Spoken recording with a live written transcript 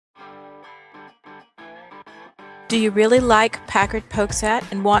Do you really like Packard Pokes At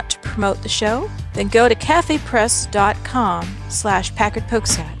and want to promote the show? Then go to cafepress.com/Packard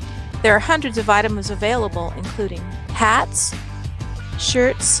Pokes At. There are hundreds of items available, including hats,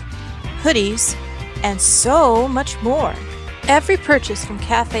 shirts, hoodies, and so much more. Every purchase from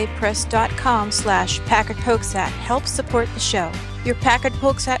cafepress.com/Packard Pokes At helps support the show. Your Packard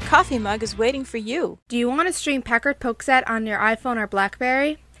Pokes At coffee mug is waiting for you. Do you want to stream Packard Pokes At on your iPhone or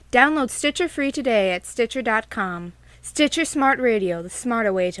BlackBerry? Download Stitcher free today at Stitcher.com. Stitcher Smart Radio, the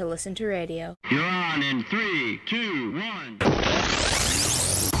smarter way to listen to radio. You're on in 3, 2, 1.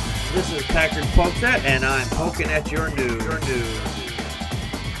 This is Packard Pokes At, and I'm poking at your news.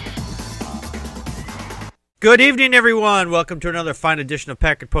 Good evening, everyone. Welcome to another fine edition of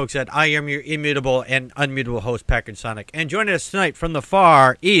Packard Pokes At. I am your immutable and unmutable host, Packard Sonic. And joining us tonight from the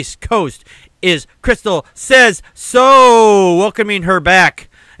far East Coast is Crystal Says So, welcoming her back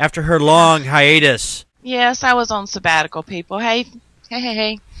after her long hiatus. Yes, I was on sabbatical, people. Hey.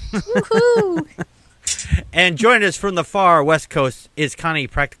 Woohoo! And joining us from the far West Coast is Connie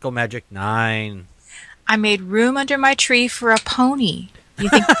Practical Magic 9. I made room under my tree for a pony. You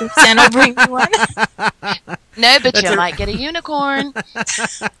think Santa will bring me one? No, but you might get a unicorn.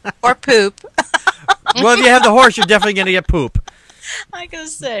 Or poop. Well, if you have the horse, you're definitely going to get poop. I gotta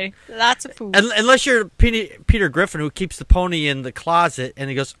say, lots of poop. Unless you're Peter Griffin, who keeps the pony in the closet, and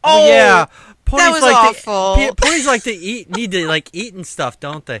he goes, "Oh yeah, ponies that was like awful. Ponies like to eat, need to like eat and stuff,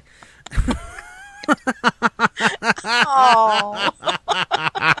 don't they?" Oh,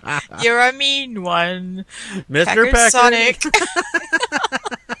 you're a mean one, Mr. Packard Sonic.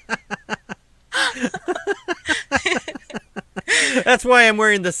 That's why I'm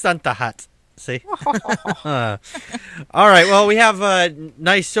wearing the Santa hat. See? All right, well, we have a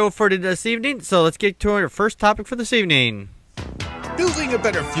nice show for this evening, so let's get to our first topic for this evening. Building a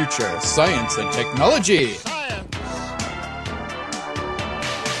better future, science and technology.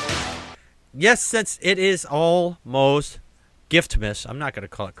 Yes, since it is almost Giftmas, I'm not going to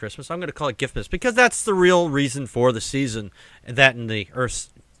call it Christmas, I'm going to call it Giftmas, because that's the real reason for the season, that and the Earth's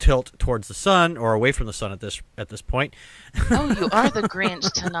tilt towards the sun, or away from the sun at this point. Oh, you are the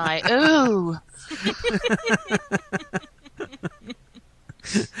Grinch tonight. Ooh.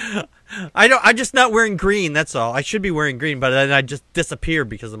 I'm just not wearing green, that's all. I should be wearing green, but then I just disappear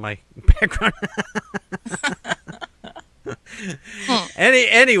because of my background.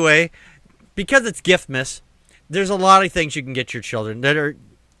 Anyway, because it's Giftmas, there's a lot of things you can get your children that are,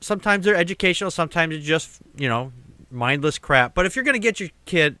 sometimes they're educational, sometimes it's just, mindless crap. But if you're going to get your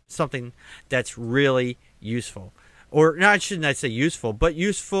kid something that's really useful, or no, I shouldn't say useful, but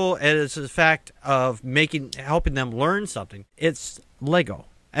useful as the fact of helping them learn something, it's Lego.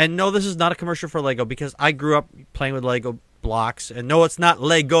 And no, this is not a commercial for Lego, because I grew up playing with Lego blocks, and no, it's not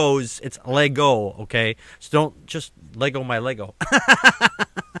Legos, it's Lego, okay? So don't just Lego my Lego.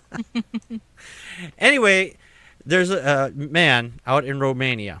 Anyway, there's a man out in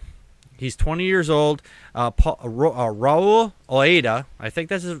Romania. He's 20 years old, Raul Oeda, I think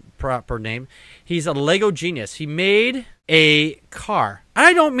that's his proper name. He's a Lego genius. He made a car.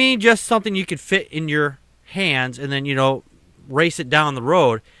 I don't mean just something you could fit in your hands and then, race it down the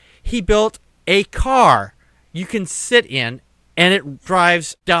road. He built a car you can sit in and it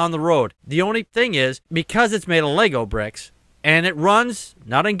drives down the road. The only thing is, because it's made of Lego bricks and it runs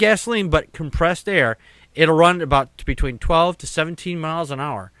not on gasoline but compressed air, it'll run about between 12 to 17 miles an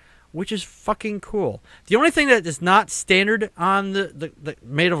hour. Which is fucking cool. The only thing that is not standard on the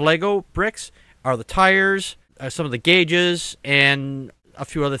made of Lego bricks are the tires, some of the gauges, and a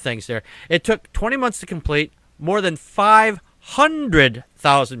few other things there. It took 20 months to complete, more than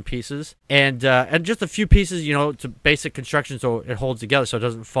 500,000 pieces, and just a few pieces, to basic construction so it holds together so it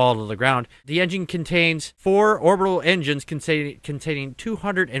doesn't fall to the ground. The engine contains 4 orbital engines containing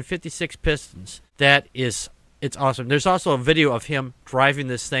 256 pistons. It's awesome. There's also a video of him driving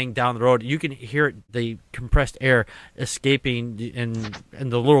this thing down the road. You can hear the compressed air escaping and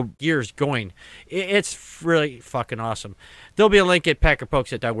the little gears going. It's really fucking awesome. There'll be a link at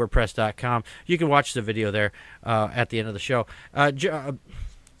packardpokes@wordpress.com. You can watch the video there at the end of the show.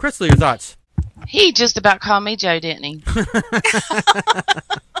 Crystal, your thoughts? He just about called me Joe, didn't he?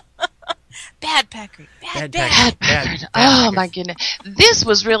 Bad Packard. Bad Packard. Oh, my goodness. This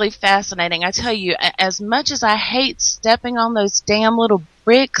was really fascinating. I tell you, as much as I hate stepping on those damn little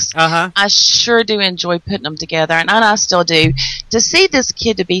bricks, I sure do enjoy putting them together, and I still do. To see this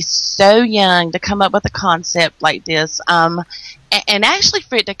kid to be so young to come up with a concept like this, and actually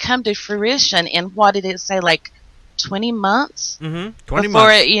for it to come to fruition in, what did it say, like 20 months? 20 before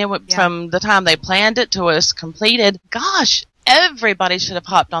months. It, from the time they planned it to us completed. Gosh, everybody should have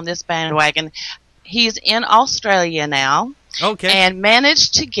hopped on this bandwagon. He's in Australia now. Okay. And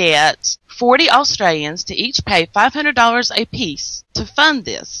managed to get 40 Australians to each pay $500 a piece to fund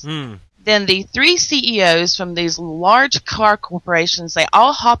this. Then the 3 CEOs from these large car corporations, they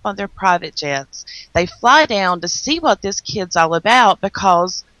all hop on their private jets. They fly down to see what this kid's all about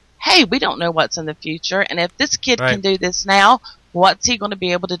because, hey, we don't know what's in the future. And if this kid can do this now, what's he going to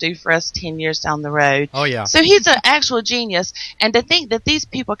be able to do for us 10 years down the road? Oh, yeah. So he's an actual genius. And to think that these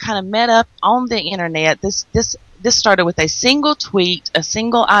people kind of met up on the internet, this started with a single tweet, a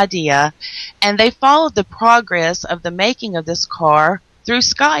single idea, and they followed the progress of the making of this car through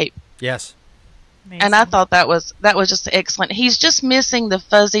Skype. Yes. Amazing. And I thought that was just excellent. He's just missing the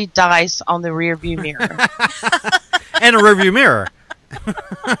fuzzy dice on the rearview mirror. And a rearview mirror.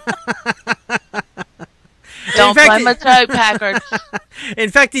 Don't play my joke, Packard. In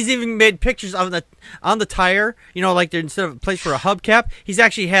fact, he's even made pictures on the tire. You know, like instead of a place for a hubcap, he's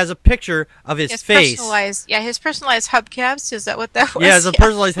actually has a picture of his face. His personalized hubcaps. Is that what that was? Yeah, it's a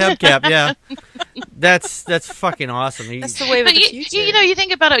personalized hubcap. Yeah, that's fucking awesome. That's the way of the future. You know, you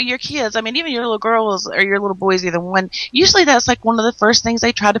think about it, your kids. I mean, even your little girls or your little boys, either one. Usually, that's like one of the first things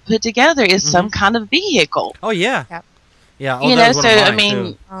they try to put together is some kind of vehicle. Oh yeah. Yep. Yeah, you know, so I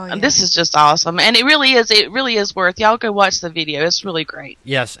mean, this is just awesome, and it really is worth. Y'all go watch the video; it's really great.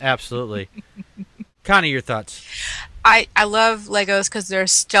 Yes, absolutely. Connie, your thoughts? I love Legos because they're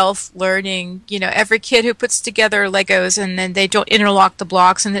stealth learning. You know, every kid who puts together Legos and then they don't interlock the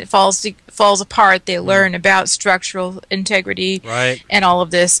blocks and it falls apart, they learn about structural integrity and all of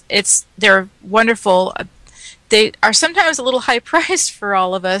this. They're wonderful. They are sometimes a little high priced for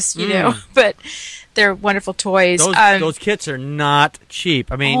all of us, you know, but they're wonderful toys. Those kits are not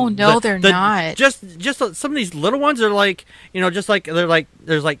cheap. I mean, oh no, they're not. Just some of these little ones are like, you know, just like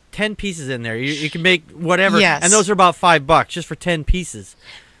there's like 10 pieces in there. You can make whatever, and those are about $5 just for 10 pieces.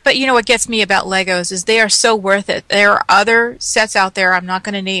 But you know what gets me about Legos is they are so worth it. There are other sets out there. I'm not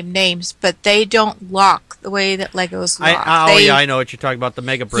going to name names, but they don't lock the way that Legos lock. I know what you're talking about, the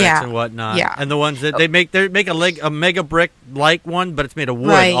Mega Bricks and whatnot. Yeah. And the ones that they make a Mega Brick like one, but it's made of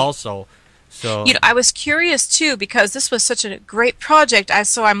wood also. So you know, I was curious too because this was such a great project.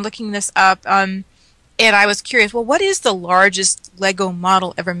 So I'm looking this up, and I was curious. Well, what is the largest Lego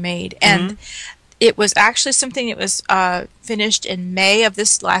model ever made? And it was actually something that was finished in May of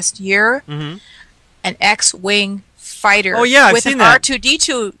this last year. An X-wing fighter with an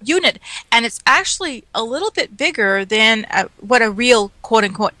R2-D2 unit, and it's actually a little bit bigger than what a real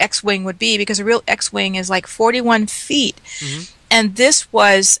quote-unquote X-wing would be, because a real X-wing is like 41 feet. And this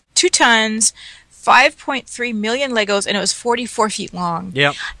was 2 tons, 5.3 million Legos, and it was 44 feet long.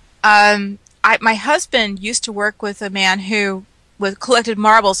 Yep. My husband used to work with a man who collected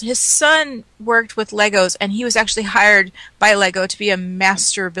marbles. His son worked with Legos, and he was actually hired by Lego to be a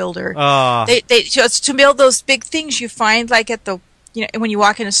master builder. To build those big things you find like at the, you know, when you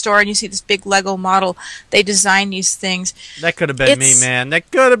walk in a store and you see this big Lego model, they design these things. That could have been me, man.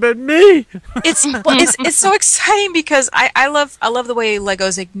 That could have been me. It's so exciting because I love the way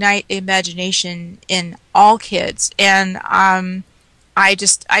Legos ignite imagination in all kids, and I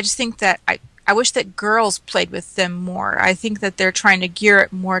just think that I wish that girls played with them more. I think that they're trying to gear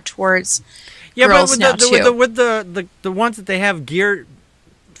it more towards girls now too. With the ones that they have geared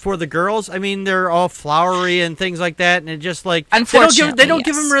for the girls, I mean, they're all flowery and things like that, and it just like unfortunately they don't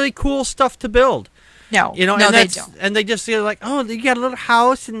give them really cool stuff to build. No, you know, no, and they don't. And they just feel like, oh, you got a little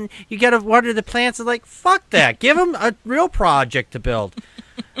house and you got to water the plants. It's like, fuck that. Give them a real project to build.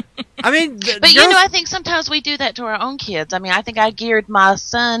 I mean, but you know, I think sometimes we do that to our own kids. I mean, I think I geared my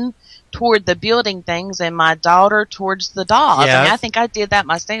son toward the building things and my daughter towards the dolls. Yeah. I mean, I think I did that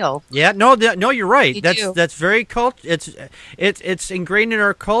myself. Yeah, no, you're right. That's very it's ingrained in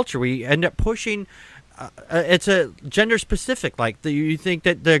our culture. We end up pushing. It's a gender specific. Like you think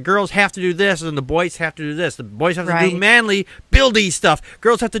that the girls have to do this and the boys have to do this. The boys have to do manly, buildy stuff.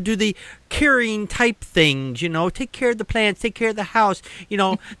 Girls have to do the caring type things. You know, take care of the plants, take care of the house. You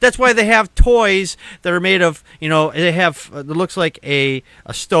know, that's why they have toys that are made of. You know, they have it looks like a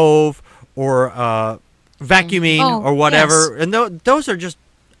stove or vacuuming or whatever. Yes. And those are just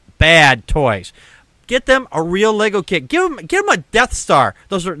bad toys. Get them a real Lego kit. Give them a Death Star.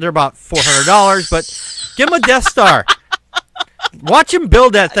 They're about $400, but give them a Death Star. Watch him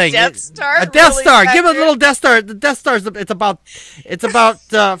build that thing. Death Star. A Death Star. Give him a little Death Star. The Death Star it's about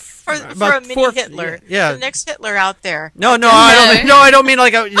for a mini Hitler. Yeah. The next Hitler out there. No, I don't mean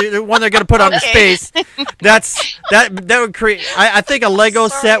like one they're gonna put out in space. That would create. I think a Lego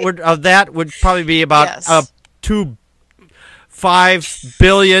set would probably be about 2 5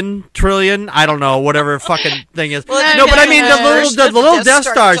 billion trillion, I don't know, whatever fucking thing is. Well, no, but I mean the little Death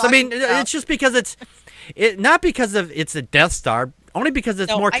Stars. I mean, about. it's just because it's not because it's a Death Star, only because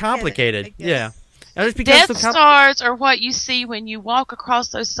it's more complicated. Yeah. It's because Death Stars are what you see when you walk across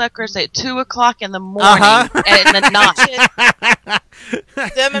those suckers at 2 o'clock in the morning at the night.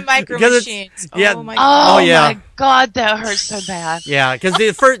 Them and Micro Machines. Yeah. Oh my God. My God, that hurts so bad. Yeah,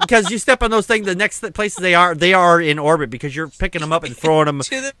 because you step on those things, the next places they are in orbit because you're picking them up and throwing them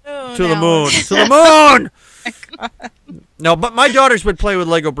to the moon. To the moon. To the moon. No, but my daughters would play with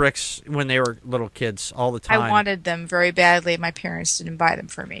Lego bricks when they were little kids all the time. I wanted them very badly. My parents didn't buy them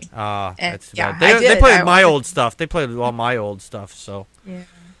for me. That's yeah, bad. They played with my old stuff. They played with all my old stuff. So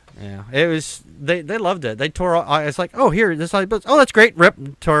yeah, it was. They loved it. They tore. It's like, oh, here, this. Oh, that's great. Rip,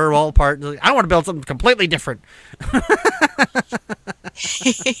 and tore it all apart. Like, I want to build something completely different.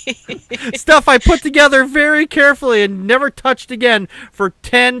 Stuff I put together very carefully and never touched again for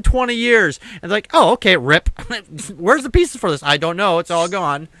 10, 20 years. And like, oh, okay, rip. Where's the pieces for this? I don't know. It's all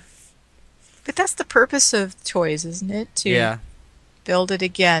gone. But that's the purpose of toys, isn't it? To build it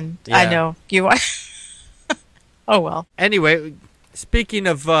again. Yeah. I know. You want. Oh, well. Anyway, speaking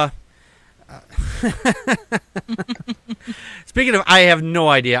of... Speaking of, I have no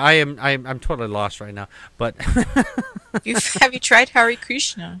idea. I'm totally lost right now. But have you tried Hare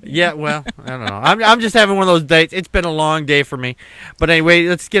Krishna? Yeah, well, I don't know. I'm just having one of those days. It's been a long day for me. But anyway,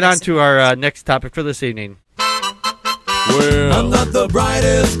 let's get on to our next topic for this evening. Well, I'm not the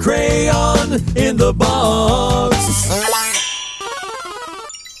brightest crayon in the box.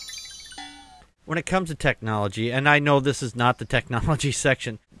 When it comes to technology, and I know this is not the technology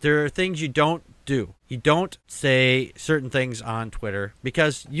section, there are things you don't do. You don't say certain things on Twitter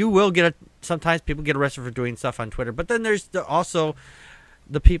because you will sometimes people get arrested for doing stuff on Twitter. But then there's also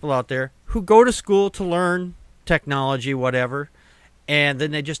the people out there who go to school to learn technology, whatever, and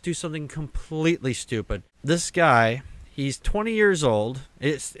then they just do something completely stupid. This guy, he's 20 years old,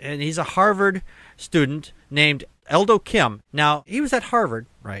 and he's a Harvard student named Eldo Kim. Now, he was at Harvard,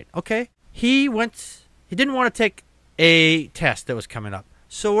 right? Okay. He didn't want to take a test that was coming up.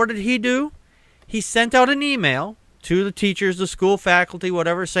 So what did he do? He sent out an email to the teachers, the school faculty,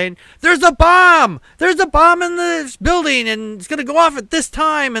 whatever, saying, there's a bomb! There's a bomb in this building, and it's going to go off at this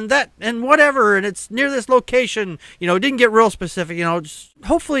time, and that, and whatever, and it's near this location. You know, it didn't get real specific,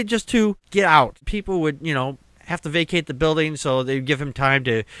 hopefully just to get out. People would, have to vacate the building, so they'd give him time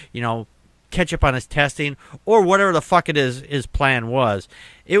to, catch up on his testing, or whatever the fuck his plan was.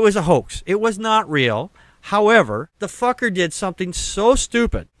 It was a hoax. It was not real. However, the fucker did something so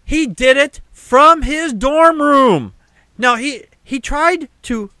stupid. He did it from his dorm room. Now, he tried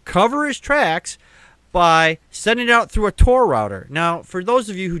to cover his tracks by sending it out through a Tor router. Now, for those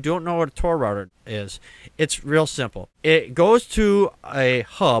of you who don't know what a Tor router is, it's real simple. It goes to a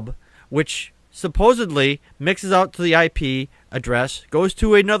hub, which supposedly mixes out to the IP address, goes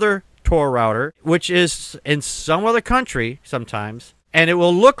to another Tor router, which is in some other country sometimes, and it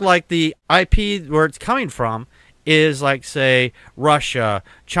will look like the IP where it's coming from is like, say, Russia,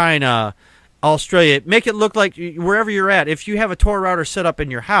 China, Australia. Make it look like wherever you're at. If you have a Tor router set up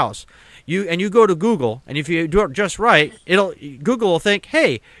in your house, you go to Google, and if you do it just right, Google will think,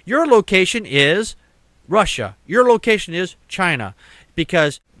 hey, your location is Russia. Your location is China,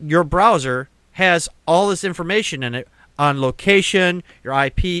 because your browser has all this information in it on location, your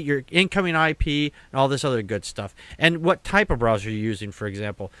IP, your incoming IP, and all this other good stuff. And what type of browser you're using, for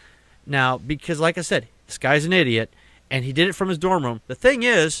example. Now, because like I said, this guy's an idiot, and he did it from his dorm room. The thing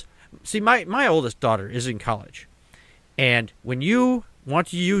is, see, my oldest daughter is in college, and when you want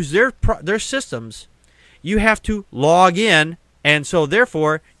to use their systems, you have to log in, and so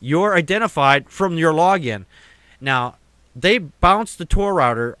therefore you're identified from your login. Now, they bounced the Tor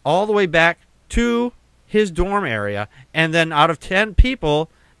router all the way back to his dorm area, and then out of 10 people,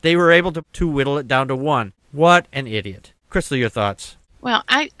 they were able to whittle it down to 1. What an idiot. Crystal, your thoughts? Well,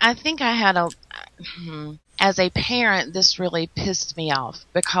 I think I had as a parent, this really pissed me off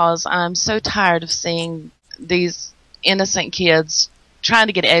because I'm so tired of seeing these innocent kids trying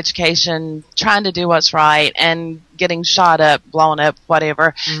to get an education, trying to do what's right, and getting shot up, blown up,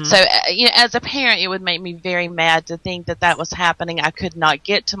 whatever. Mm-hmm. So, as a parent, it would make me very mad to think that was happening. I could not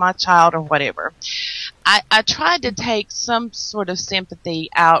get to my child or whatever. I tried to take some sort of sympathy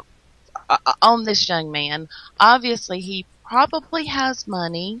out on this young man. Obviously, he probably has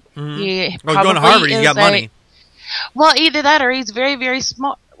money. Mm-hmm. He going to Harvard, he's got money. Well, either that or he's very, very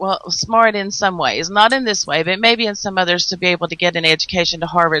smart. Well, smart in some ways, not in this way, but maybe in some others. To be able to get an education to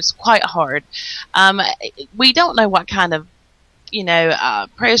Harvard is quite hard. We don't know what kind of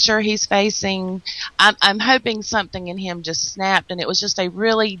pressure he's facing. I'm hoping something in him just snapped, and it was just a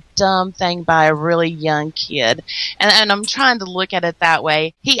really dumb thing by a really young kid. And I'm trying to look at it that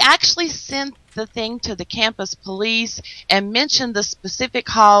way. He actually sent the thing to the campus police and mentioned the specific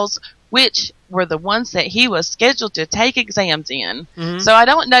halls, which were the ones that he was scheduled to take exams in. Mm-hmm. So I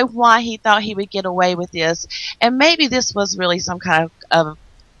don't know why he thought he would get away with this. And maybe this was really some kind of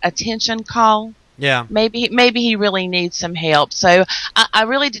attention call. Yeah. Maybe he really needs some help. So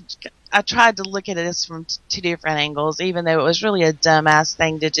I tried to look at this from two different angles, even though it was really a dumbass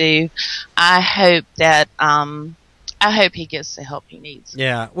thing to do. I hope he gets the help he needs.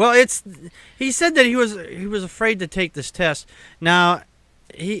 Yeah. Well, he said that he was afraid to take this test. Now,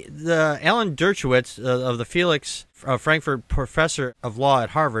 Alan Dershowitz of the Felix Frankfurt professor of law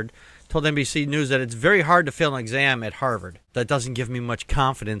at Harvard told NBC News that it's very hard to fail an exam at Harvard. That doesn't give me much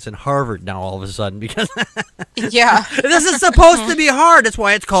confidence in Harvard now all of a sudden, because yeah, this is supposed to be hard. That's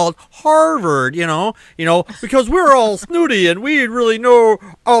why it's called Harvard, because we're all snooty and we really know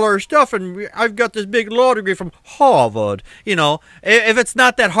all our stuff, and I've got this big law degree from Harvard. If it's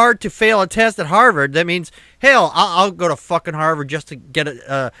not that hard to fail a test at Harvard, that means, hell, I'll go to fucking Harvard just to get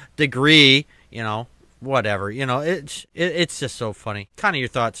a degree, whatever, it's just so funny. Kind of your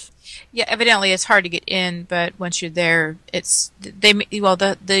thoughts? Yeah, evidently it's hard to get in, but once you're there,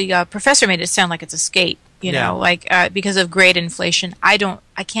 the professor made it sound like it's a skate, because of grade inflation. I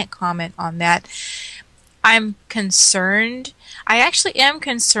can't comment on that. I'm concerned. I actually am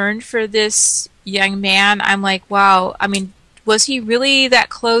concerned for this young man. I'm like, wow. I mean, was he really that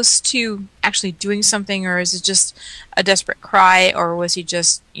close to actually doing something, or is it just a desperate cry, or was he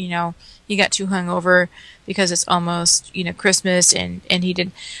just, he got too hungover because it's almost, Christmas, and he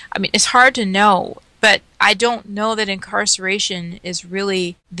didn't. I mean, it's hard to know, but I don't know that incarceration is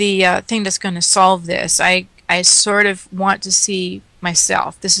really the thing that's going to solve this. I sort of want to see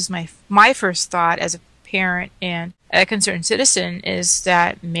myself. This is my first thought as a parent and a concerned citizen, is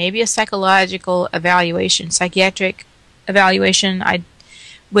that maybe a psychiatric evaluation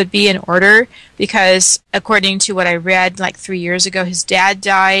would be in order, because according to what I read like 3 years ago, his dad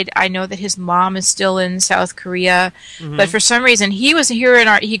died. I know that his mom is still in South Korea, but for some reason he was here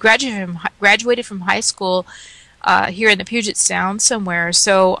he graduated from high school here in the Puget Sound somewhere.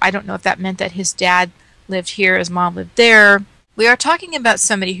 So I don't know if that meant that his dad lived here, his mom lived there. We are talking about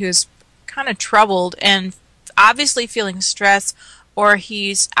somebody who's kind of troubled and obviously feeling stress, or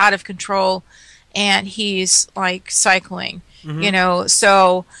he's out of control and he's like cycling.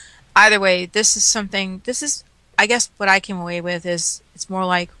 So either way, this is I guess what I came away with is, it's more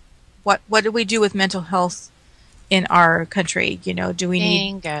like, what do we do with mental health in our country? Do we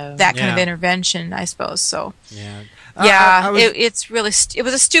need that kind of intervention, I suppose. So it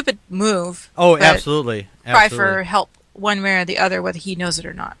was a stupid move. Oh, absolutely. Try for help one way or the other, whether he knows it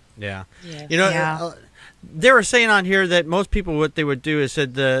or not. Yeah. They were saying on here that most people, what they would do is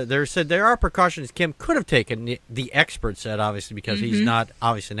there are precautions Kim could have taken. The expert said, obviously, because he's not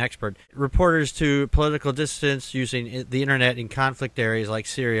obviously an expert. Reporters to political dissidents using the internet in conflict areas like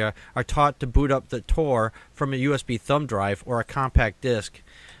Syria are taught to boot up the Tor from a USB thumb drive or a compact disc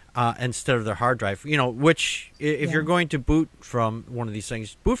instead of their hard drive. Which if you're going to boot from one of these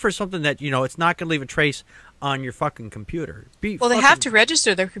things, boot for something that it's not going to leave a trace on your fucking computer. They have to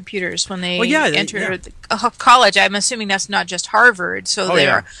register their computers when they enter college. I'm assuming that's not just Harvard, so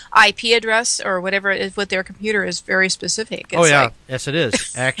their IP address or whatever is with their computer is very specific. It's yes, it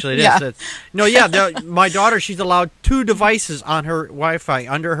is. Actually, it is. My daughter, she's allowed 2 devices on her Wi-Fi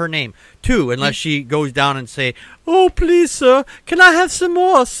under her name. 2, unless she goes down and say, "Oh, please, sir, can I have some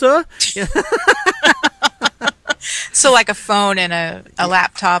more, sir?" So like a phone and a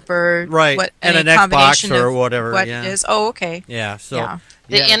laptop, or and an Xbox or whatever. What it is. Oh, okay. Yeah. So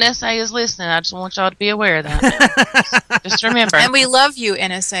the NSA is listening. I just want y'all to be aware of that. Just remember. And we love you,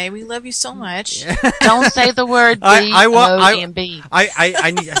 NSA. We love you so much. Don't say the word B-O-M-B.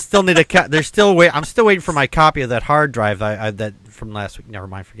 I still need a. There's still I'm still waiting for my copy of that hard drive that from last week. Never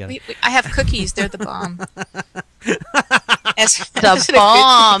mind. Forget it. I have cookies. They're the bomb. The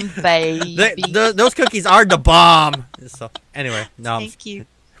bomb, baby. Those cookies are the bomb. So anyway, no. Thank you.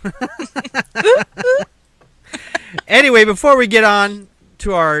 Anyway, before we get on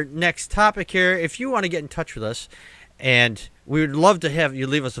to our next topic here, if you want to get in touch with us, and we would love to have you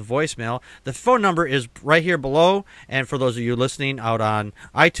leave us a voicemail. The phone number is right here below, and for those of you listening out on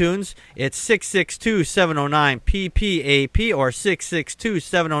iTunes, it's 662-709-PPAP or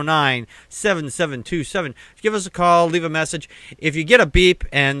 662-709-7727. Give us a call, leave a message. If you get a beep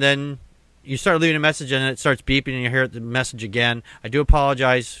and then you start leaving a message and it starts beeping and you hear the message again. I do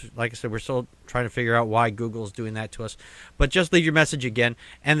apologize. Like I said, we're still trying to figure out why Google's doing that to us. But just leave your message again,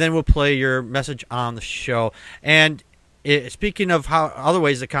 and then we'll play your message on the show. And speaking of how other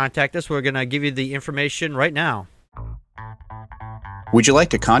ways to contact us, we're going to give you the information right now. Would you like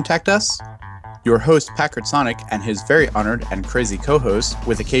to contact us? Your host, Packard Sonic, and his very honored and crazy co-host,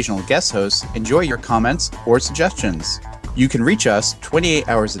 with occasional guest hosts, enjoy your comments or suggestions. You can reach us 28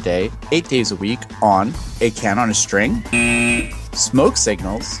 hours a day, 8 days a week on A Can on a String, Smoke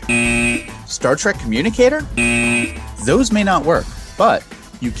Signals, Star Trek Communicator. Those may not work, but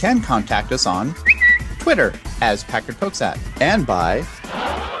you can contact us on Twitter as Packard Pokes At, and by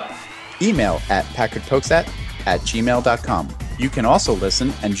email at packardpokesat@gmail.com. You can also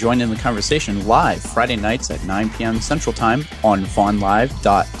listen and join in the conversation live Friday nights at 9 p.m. Central Time on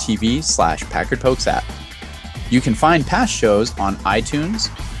vaughnlive.tv/PackardPokesAt. You can find past shows on iTunes,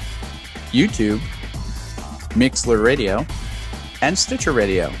 YouTube, Mixlr Radio, and Stitcher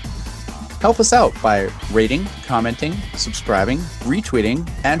Radio. Help us out by rating, commenting, subscribing, retweeting,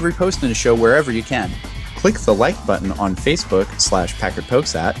 and reposting the show wherever you can. Click the like button on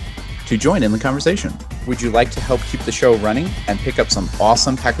Facebook/PackardPokesAt to join in the conversation. Would you like to help keep the show running and pick up some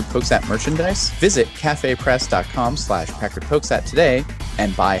awesome Packard Pokes At merchandise? Visit cafepress.com/PackardPokesAt today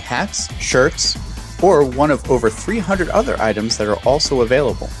and buy hats, shirts, or one of over 300 other items that are also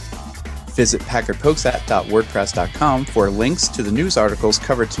available. Visit packardpokesat.wordpress.com for links to the news articles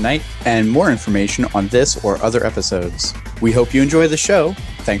covered tonight and more information on this or other episodes. We hope you enjoy the show.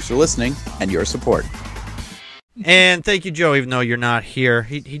 Thanks for listening and your support. And thank you, Joe, even though you're not here.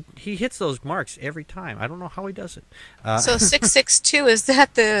 He hits those marks every time. I don't know how he does it. So 662, is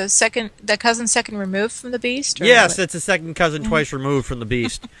that the cousin second removed from the beast? Or yes, what? it's a second cousin twice removed from the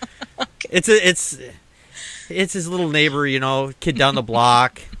beast. Okay. It's his little neighbor, kid down the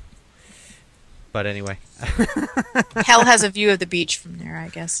block. But anyway. Hell has a view of the beach from there, I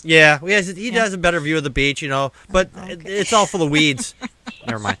guess. Yeah, he has a better view of the beach, but it's all full of weeds.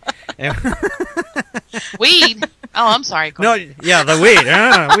 Never mind. Weed? Oh, I'm sorry. No, yeah, the weed.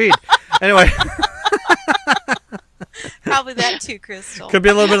 Weed. Anyway. Probably that too, Crystal. Could be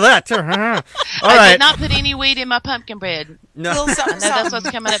a little bit of that too. All I right. did not put any weed in my pumpkin bread. No. I know that's what's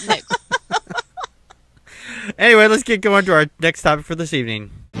coming up next. Anyway, let's get going to our next topic for this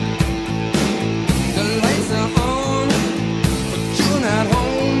evening.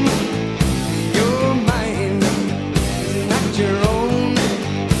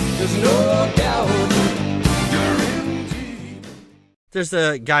 There's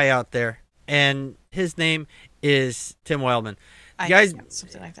a guy out there, and his name is Tim Wildman.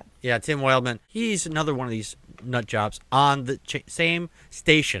 Something like that. Yeah, Tim Wildman. He's another one of these nut jobs on the same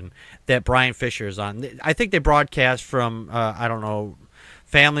station that Brian Fisher is on. I think they broadcast from, I don't know,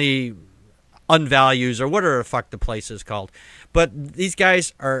 Family Unvalues or whatever the fuck the place is called. But these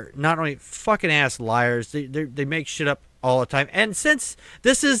guys are not only fucking ass liars, they make shit up all the time. And since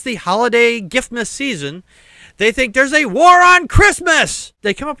this is the holiday Giftmas season, they think there's a war on Christmas.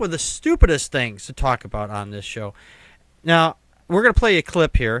 They come up with the stupidest things to talk about on this show. Now, we're going to play a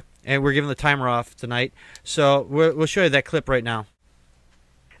clip here, and we're giving the timer off tonight. So we'll show you that clip right now.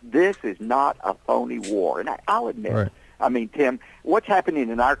 This is not a phony war. And I'll admit, right. I mean, Tim, what's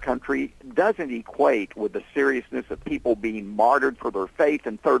happening in our country doesn't equate with the seriousness of people being martyred for their faith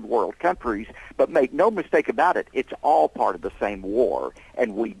in third world countries, but make no mistake about it, it's all part of the same war,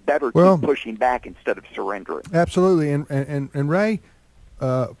 and we better keep pushing back instead of surrendering. Absolutely. And Ray,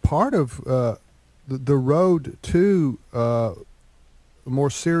 part of the road to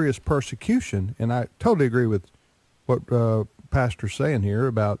more serious persecution, and I totally agree with what Pastor's saying here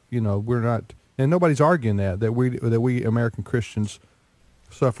about, we're not... And nobody's arguing that we American Christians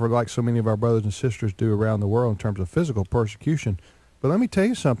suffer like so many of our brothers and sisters do around the world in terms of physical persecution. But let me tell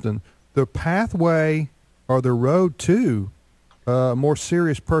you something. The pathway or the road to more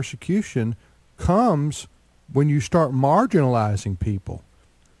serious persecution comes when you start marginalizing people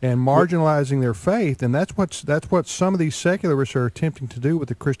and marginalizing their faith, and that's what some of these secularists are attempting to do with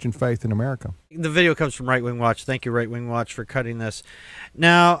the Christian faith in America. The video comes from Right Wing Watch. Thank you, Right Wing Watch, for cutting this.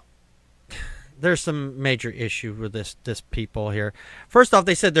 Now, there's some major issue with this people here. First off,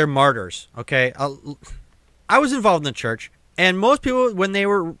 they said they're martyrs. Okay, I was involved in the church, and most people, when they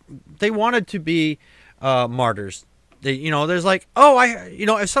wanted to be martyrs. There's like,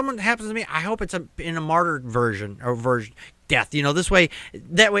 if someone happens to me, I hope it's in a martyred version or death.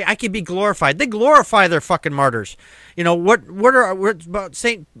 That way I can be glorified. They glorify their fucking martyrs. What about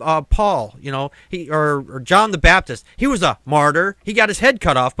Saint Paul? Or John the Baptist. He was a martyr. He got his head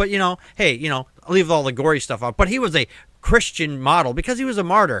cut off, but hey, leave all the gory stuff out. But he was a Christian model because he was a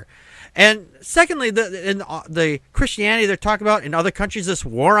martyr. And secondly, the Christianity they're talking about in other countries, this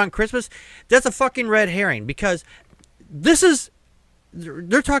war on Christmas, that's a fucking red herring, because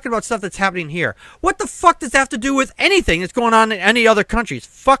they're talking about stuff that's happening here. What the fuck does that have to do with anything that's going on in any other countries?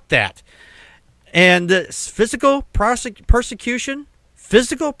 Fuck that. And physical persecution?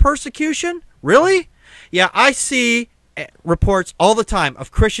 Physical persecution? Really? Yeah, I see reports all the time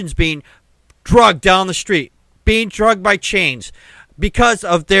of Christians being drugged down the street, being drugged by chains because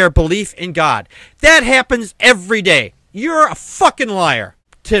of their belief in God. That happens every day. You're a fucking liar,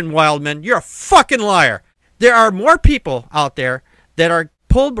 Tim Wildman. You're a fucking liar. There are more people out there that are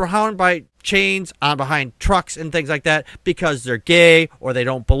pulled behind by chains behind trucks and things like that because they're gay or they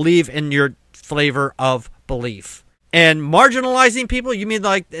don't believe in your flavor of belief. And marginalizing people, you mean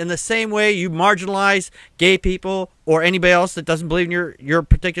like in the same way you marginalize gay people or anybody else that doesn't believe in your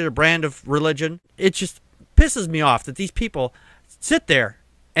particular brand of religion? It just pisses me off that these people sit there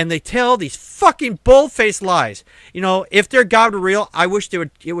and they tell these fucking bull-faced lies. You know, if their God were real, I wish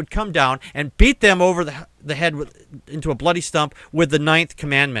it would come down and beat them over the head into a bloody stump with the 9th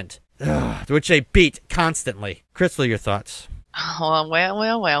commandment, which they beat constantly. Crystal, your thoughts? Oh,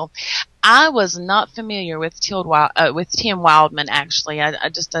 well. I was not familiar with Tim Wildman, actually. I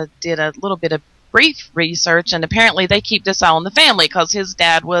just did a little bit of brief research, and apparently they keep this all in the family because his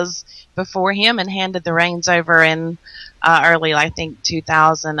dad was before him and handed the reins over in early, I think,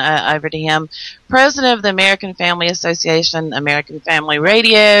 2000 over to him. President of the American Family Association, American Family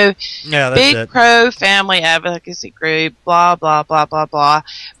Radio, Big Pro Family Advocacy Group, blah, blah, blah, blah, blah.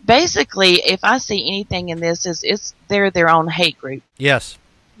 Basically, if I see anything in this, they're their own hate group. Yes.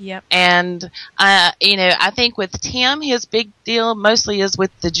 Yep. And, I think with Tim, his big deal mostly is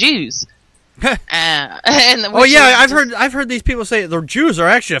with the Jews. I've heard these people say the Jews are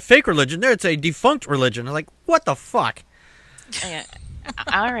actually a fake religion. It's a defunct religion. I'm like, what the fuck?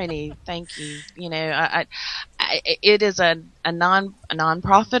 Alrighty, thank you. It is a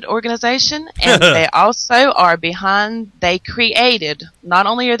non-profit organization, and they also are behind. They created. Not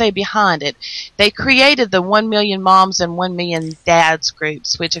only are they behind it, they created the 1 Million Moms and 1 Million Dads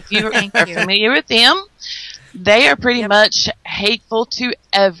groups. Which, if you are familiar with them, they are pretty much hateful to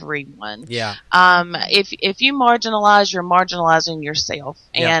everyone. Yeah. If you marginalize, you're marginalizing yourself.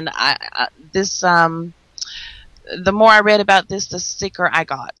 Yep. And the more I read about this, the sicker I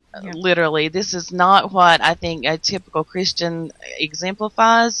got. Yep. Literally, this is not what I think a typical Christian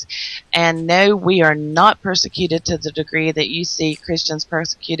exemplifies. And no, we are not persecuted to the degree that you see Christians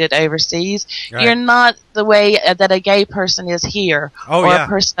persecuted overseas. Right. You're not the way that a gay person is here, a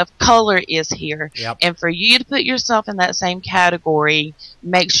person of color is here. Yep. And for you to put yourself in that same category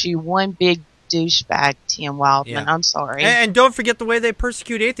makes you one big douchebag, Tim Wildman. Yeah. I'm sorry. And don't forget the way they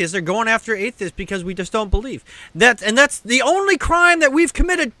persecute atheists. They're going after atheists because we just don't believe. That's the only crime that we've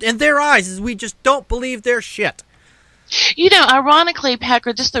committed in their eyes, is we just don't believe their shit. Ironically,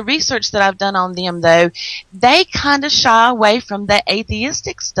 Packard, just the research that I've done on them, though, they kind of shy away from the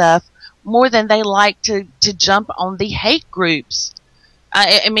atheistic stuff more than they like to jump on the hate groups.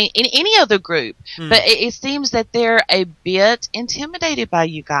 I mean, in any other group. But it seems that they're a bit intimidated by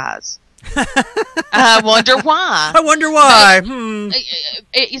you guys. I wonder why.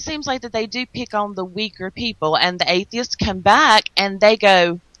 It seems like that they do pick on the weaker people, and the atheists come back and they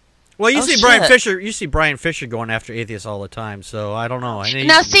go, well, you see Brian Fisher. You see Brian Fisher going after atheists all the time. So I don't know.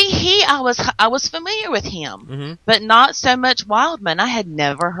 Now, see, I was familiar with him, but not so much Wildman. I had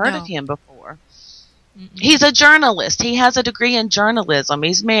never heard of him before. He's a journalist. He has a degree in journalism.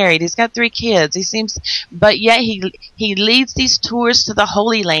 He's married. He's got 3 kids. But yet he leads these tours to the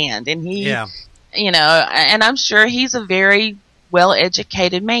Holy Land, and and I'm sure he's a very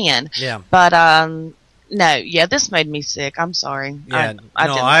well-educated man. Yeah. But this made me sick. I'm sorry. Yeah.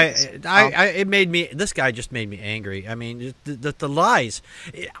 This guy just made me angry. I mean, the lies.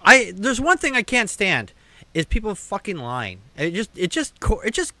 There's one thing I can't stand. Is people fucking lying. It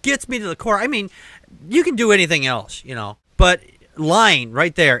just gets me to the core. I mean, you can do anything else, but lying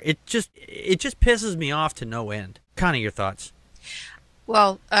right there, it just pisses me off to no end. Connie, your thoughts?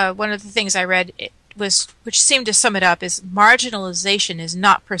 Well, one of the things I read which seemed to sum it up, is marginalization is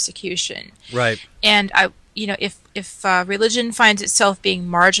not persecution. Right. And if religion finds itself being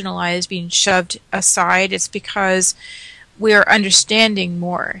marginalized, being shoved aside, it's because we are understanding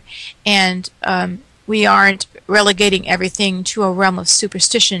more, and we aren't relegating everything to a realm of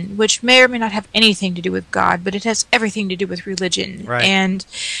superstition, which may or may not have anything to do with God, but it has everything to do with religion. Right. And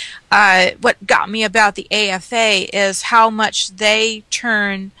what got me about the AFA is how much they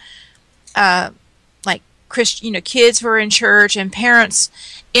turn, kids who are in church and parents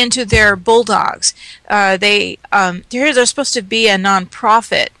into their bulldogs. They're supposed to be a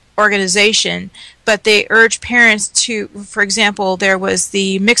nonprofit organization, but they urge parents to, for example, there was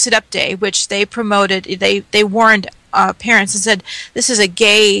the Mix It Up Day, which they promoted. They warned parents and said, this is a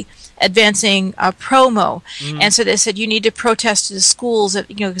gay advancing promo. And so they said, you need to protest to the schools,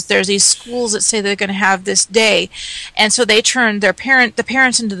 because there's these schools that say they're going to have this day. And so they turned the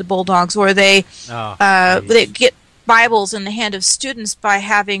parents into the bulldogs, or they get Bibles in the hand of students by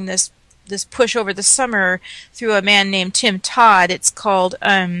having this push over the summer through a man named Tim Todd. It's called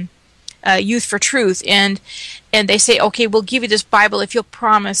Youth for Truth, and they say, okay, we'll give you this Bible if you'll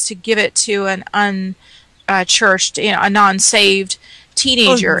promise to give it to an unchurched, a non-saved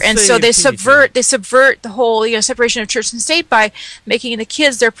teenager. And so they subvert the whole separation of church and state by making the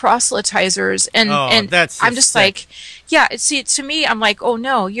kids their proselytizers. And that's I'm just sick. like, see, to me, I'm like, oh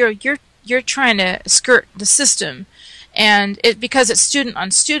no, you're trying to skirt the system. And because it's student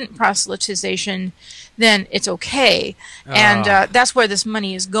on student proselytization, then it's okay. And that's where this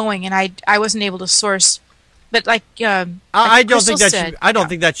money is going. And I wasn't able to source, but I don't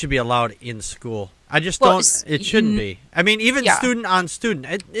think that should be allowed in school. I just don't. It shouldn't be. I mean, even student on student.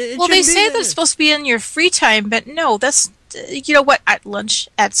 They say that's supposed to be in your free time, but no, that's at lunch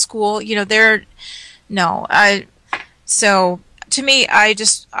at school. So to me, I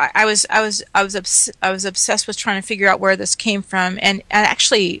was obsessed with trying to figure out where this came from, and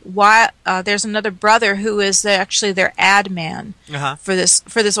actually why there's another brother who is actually their ad man for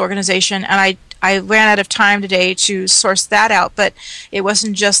this organization, and I ran out of time today to source that out, but it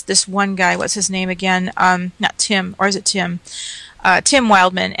wasn't just this one guy. What's his name again? Not Tim, or is it Tim? Tim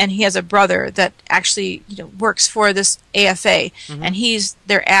Wildman, and he has a brother that actually works for this AFA, and he's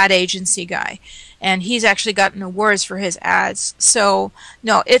their ad agency guy, and he's actually gotten awards for his ads. So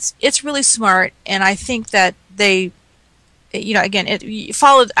no, it's really smart, and I think that they, again,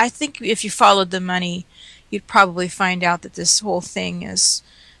 I think if you followed the money, you'd probably find out that this whole thing is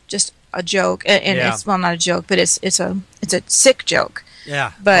just a joke, and it's not a joke, but it's a sick joke.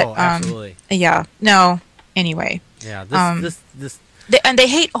 Yeah. But absolutely. Yeah. No. Anyway. Yeah. This. They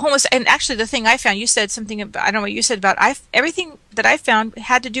hate homeless. And actually, the thing I found, you said something about, I don't know what you said about. Everything that I found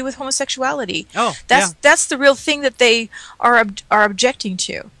had to do with homosexuality. Oh. That's the real thing that they are objecting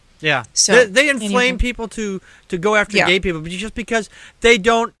to. Yeah. So they inflame people to go after gay people, but just because they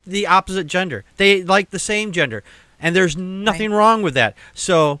don't the opposite gender, they like the same gender, and there's nothing wrong with that.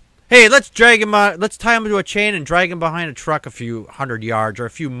 So. Hey, let's drag him out. Let's tie him to a chain and drag him behind a truck a few 100 yards or a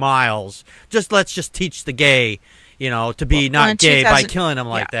few miles. Let's teach the gay, to be not gay by killing him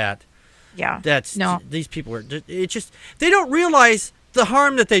like that. Yeah. These people are. It's just they don't realize the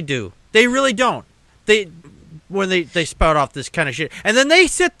harm that they do. They really don't. When they spout off this kind of shit, and then they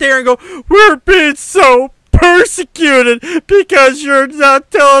sit there and go, "We're being so persecuted because they're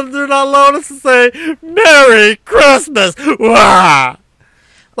not allowing us to say Merry Christmas." Wah!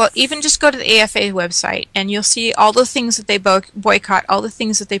 Well, even just go to the AFA website, and you'll see all the things that they boycott, all the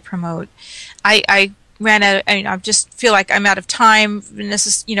things that they promote. I ran out. I just feel like I'm out of time, and this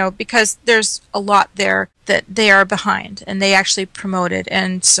is, because there's a lot there that they are behind, and they actually promote it,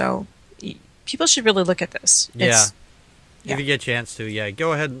 and so people should really look at this. If you get a chance to,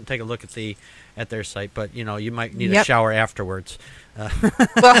 go ahead and take a look at their site, but you might need a shower afterwards. Well,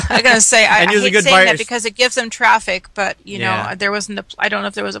 I'm gonna say I hate saying that because it gives them traffic, but there wasn't. I don't know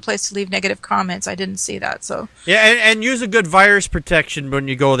if there was a place to leave negative comments. I didn't see that. So and use a good virus protection when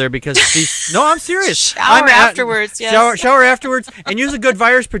you go there, because no, I'm serious. Shower afterwards, yes. Shower afterwards, and use a good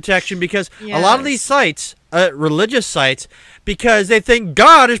virus protection, because a lot of these sites, religious sites, because they think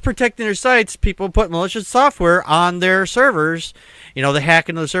God is protecting their sites, people put malicious software on their servers. They hack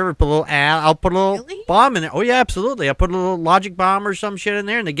into the server, put a little I'll put a little bomb in there. Oh, yeah, absolutely. I'll put a little logic bomb or some shit in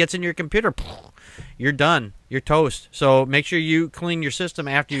there, and it gets in your computer. You're done. You're toast. So make sure you clean your system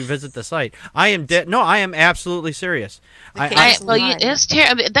after you visit the site. I am I am absolutely serious.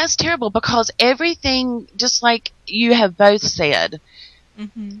 It's that's terrible, because everything, just like you have both said,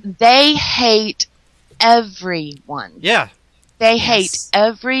 they hate everyone. Yeah. They hate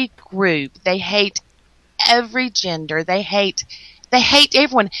every group. They hate every gender. They hate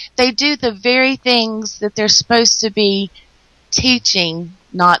everyone. They do the very things that they're supposed to be teaching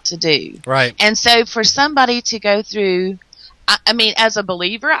not to do. Right. And so for somebody to go through, I mean, as a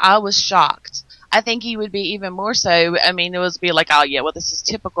believer, I was shocked. I think he would be even more so. I mean, it was be like, oh yeah, well, this is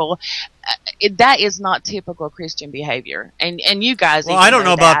typical. That is not typical Christian behavior. And you guys, well, I don't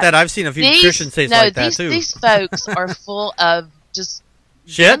know about that. I've seen a few Christians say like that too. These folks are full of just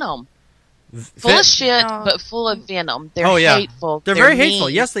shit. venom. Full of shit, but full of venom. They're hateful. They're very hateful.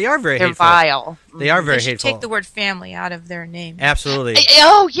 Yes, they are very hateful. They're vile. They are very they should hateful. Take the word family out of their name. Absolutely.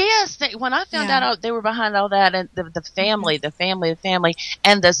 Oh, yes. When I found out they were behind all that, and the family,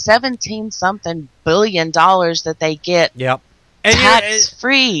 and the 17-something billion that they get. Yep.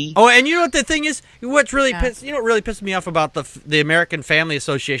 Tax-free. Oh, and you know what the thing is? What really pissed me off about the American Family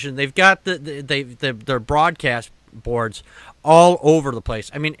Association? They've got their broadcast boards all over the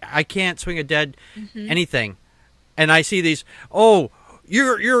place. I mean, I can't swing a dead anything, and I see these. Oh,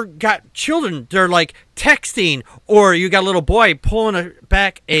 you're got children. They're like texting, or you got a little boy pulling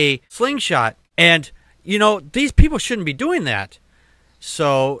back a slingshot, and these people shouldn't be doing that.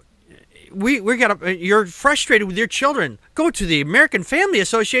 So we got. You're frustrated with your children. Go to the American Family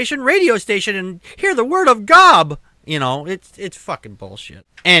Association radio station and hear the word of gob. It's fucking bullshit.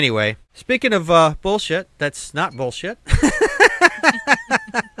 Anyway, speaking of bullshit, that's not bullshit.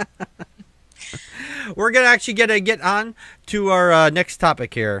 We're gonna actually get on to our next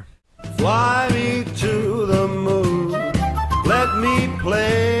topic here. Fly me to the moon, let me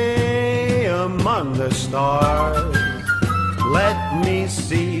play among the stars. Let me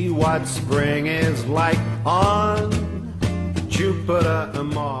see what spring is like on Jupiter and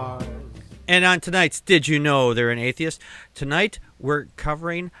Mars. And on tonight's Did You Know They're an Atheist? Tonight we're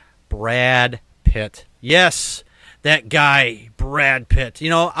covering Brad Pitt. Yes, that guy, Brad Pitt.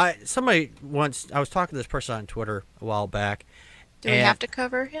 I was talking to this person on Twitter a while back. Do we have to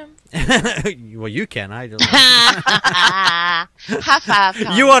cover him? Well, you can. I don't. High five.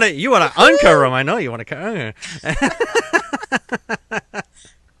 Colin. You want to uncover him? I know you want to.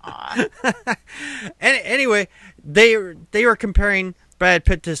 Anyway, they were comparing Brad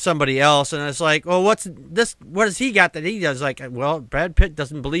Pitt to somebody else, and it's like, well, what has he got that he does? Like, well, Brad Pitt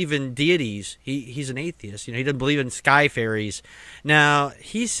doesn't believe in deities. He's an atheist. He doesn't believe in sky fairies. Now,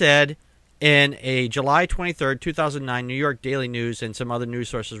 he said in a July 23rd, 2009 New York Daily News and some other news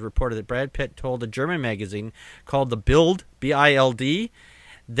sources reported that Brad Pitt told a German magazine called The Bild, B-I-L-D,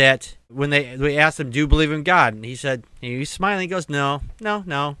 that when they asked him, do you believe in God? And he said, he's smiling, he goes, no.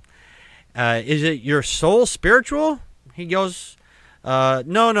 Is it your soul spiritual? He goes,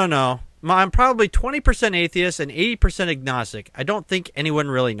 no. I'm probably 20% atheist and 80% agnostic. I don't think anyone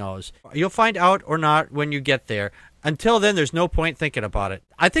really knows. You'll find out or not when you get there. Until then, there's no point thinking about it.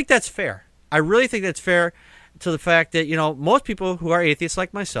 I think that's fair. I really think that's fair to the fact that, most people who are atheists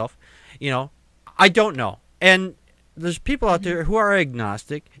like myself, I don't know. And there's people out there who are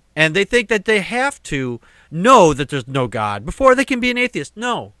agnostic, and they think that they have to know that there's no God before they can be an atheist.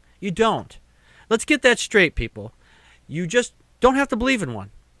 No, you don't. Let's get that straight, people. You just don't have to believe in one.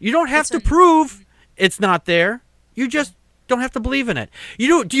 You don't have to prove it's not there. You just don't have to believe in it. Do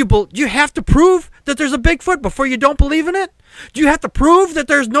you have to prove that there's a Bigfoot before you don't believe in it? Do you have to prove that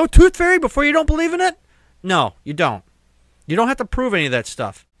there's no tooth fairy before you don't believe in it? No, you don't. You don't have to prove any of that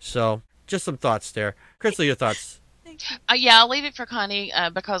stuff. So, just some thoughts there. Crystal, your thoughts? I'll leave it for Connie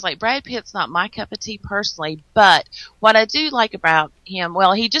because, Brad Pitt's not my cup of tea personally, but what I do like about him,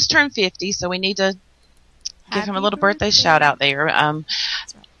 well, he just turned 50, so we need to give him a little birthday shout out there.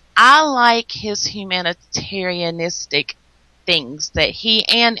 I like his humanitarianistic things that he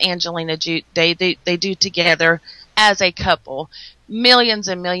and Angelina they do together as a couple. Millions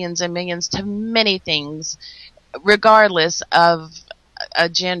and millions and millions to many things, regardless of a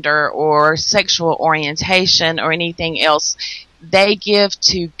gender or sexual orientation or anything else. They give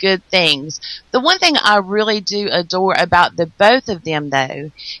to good things. The one thing I really do adore about the both of them,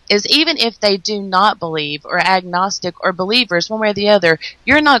 though, is even if they do not believe or agnostic or believers, one way or the other,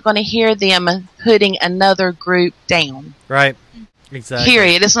 you're not going to hear them putting another group down. Right. Exactly.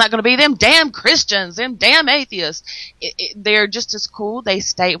 Period. It's not going to be them damn Christians, them damn atheists. They're just as cool. They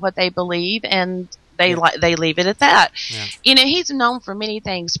state what they believe, and they leave it at that. Yeah. He's known for many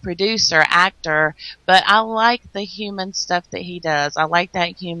things, producer, actor, but I like the human stuff that he does. I like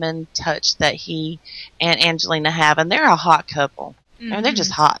that human touch that he and Angelina have, and they're a hot couple. Mm-hmm. I mean, they're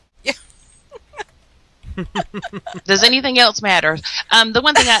just hot. Yeah. Does anything else matter? The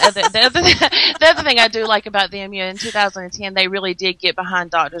one thing, the other thing I do like about them, in 2010, they really did get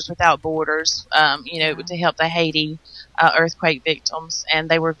behind Doctors Without Borders, to help the Haiti earthquake victims, and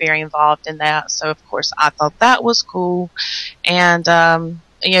they were very involved in that. So, of course, I thought that was cool. And,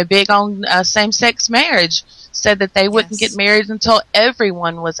 big on same-sex marriage, said that they wouldn't get married until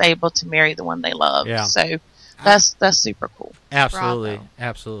everyone was able to marry the one they loved. Yeah. So that's super cool. Absolutely. Bravo.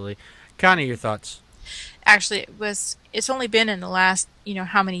 Absolutely. Connie, your thoughts? Actually, it's only been in the last,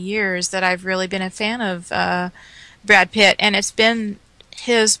 how many years that I've really been a fan of Brad Pitt, and it's been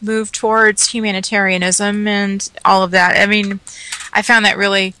his move towards humanitarianism and all of that. I mean, I found that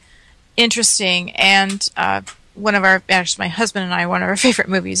really interesting. And one of our, actually my husband and I, one of our favorite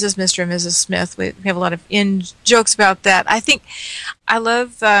movies is Mr. and Mrs. Smith. We have a lot of jokes about that. I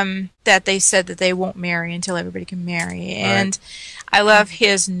love that they said that they won't marry until everybody can marry. And I love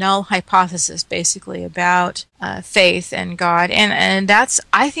his null hypothesis, basically, about faith and God. And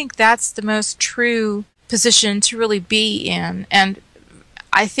I think that's the most true position to really be in. And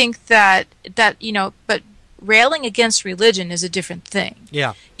I think that but railing against religion is a different thing.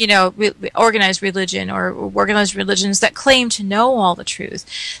 Yeah. Organized religion or organized religions that claim to know all the truth.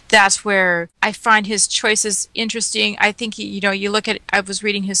 That's where I find his choices interesting. I think, you look at, I was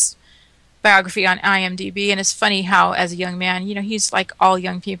reading his biography on IMDb, and it's funny how, as a young man, he's like all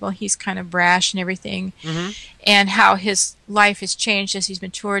young people. He's kind of brash and everything. And how his life has changed as he's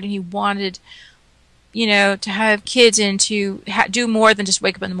matured, and he wanted to have kids and to do more than just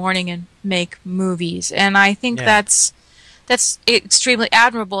wake up in the morning and make movies. And I think that's extremely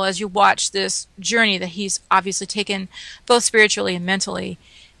admirable as you watch this journey that he's obviously taken, both spiritually and mentally.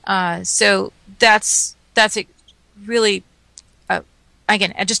 So that's really,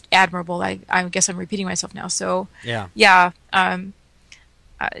 again, just admirable. I guess I'm repeating myself now. So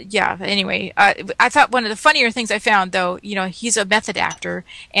anyway, I thought one of the funnier things I found, though, he's a method actor,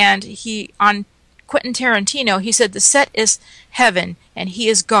 and on Quentin Tarantino, he said the set is heaven and he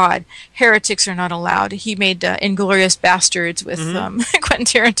is God. Heretics are not allowed. He made Inglourious Bastards with Quentin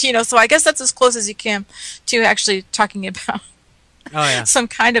Tarantino, so I guess that's as close as you can to actually talking about some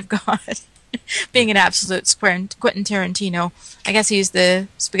kind of God. Being an absolute Quentin Tarantino. I guess he's the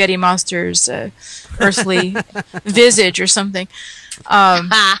spaghetti monster's earthly visage or something.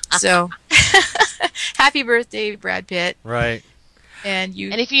 So, happy birthday, Brad Pitt. Right. And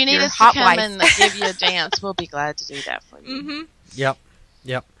if you need us to come and give you a dance, we'll be glad to do that for you. Yep.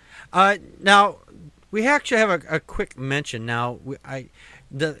 Now, we actually have a quick mention. Now,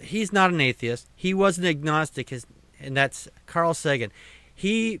 he's not an atheist. He was an agnostic, and that's Carl Sagan.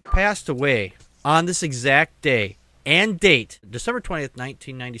 He passed away on this exact day and date, December 20th,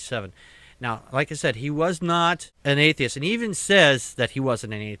 1997. Now, like I said, he was not an atheist, and he even says that he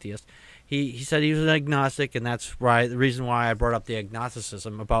wasn't an atheist. He said he was an agnostic, and that's the reason why I brought up the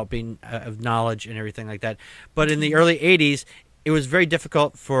agnosticism about being of knowledge and everything like that. But in the early 80s, it was very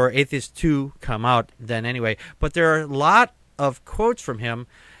difficult for atheists to come out then anyway. But there are a lot of quotes from him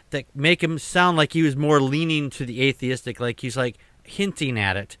that make him sound like he was more leaning to the atheistic, like he's like hinting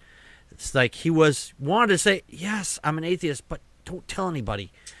at it. It's like he wanted to say, yes, I'm an atheist, but don't tell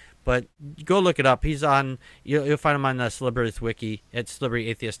anybody. But go look it up. He's on. You'll find him on the Celebrities Wiki at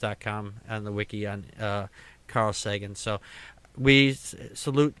celebrityatheist.com on the wiki on Carl Sagan. So we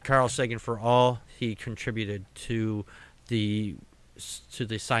salute Carl Sagan for all he contributed to the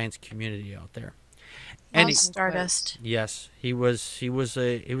science community out there. And Stardust. Yes, he was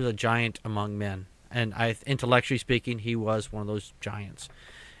a giant among men, and intellectually speaking, he was one of those giants.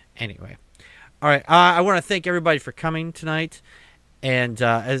 Anyway, all right. I want to thank everybody for coming tonight. And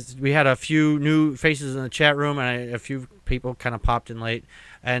as we had a few new faces in the chat room, and a few people kind of popped in late.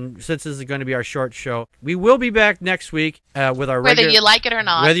 And since this is going to be our short show, we will be back next week with our whether you like it or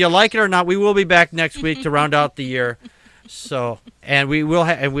not. Whether you like it or not, we will be back next week to round out the year. So, and we'll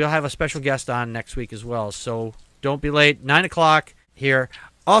have a special guest on next week as well. So don't be late. 9 o'clock here.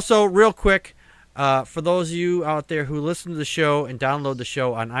 Also, real quick, for those of you out there who listen to the show and download the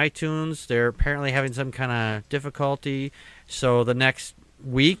show on iTunes, they're apparently having some kind of difficulty. So the next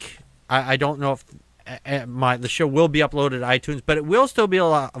week, I don't know if the show will be uploaded to iTunes, but it will still be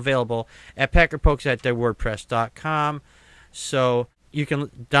available at packardpokes@WordPress.com. So you can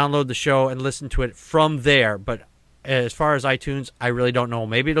download the show and listen to it from there. But as far as iTunes, I really don't know.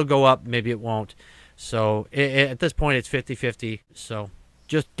 Maybe it'll go up, maybe it won't. So at this point, it's 50-50. So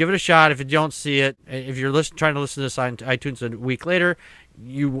just give it a shot. If you don't see it, if you're trying to listen to this on iTunes a week later,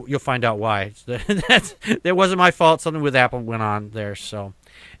 you'll find out why. That wasn't my fault. Something with Apple went on there. So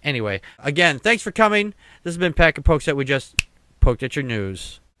anyway, again, thanks for coming. This has been Packard Pokes At. We just poked at your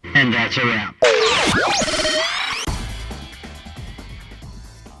news. And that's a wrap.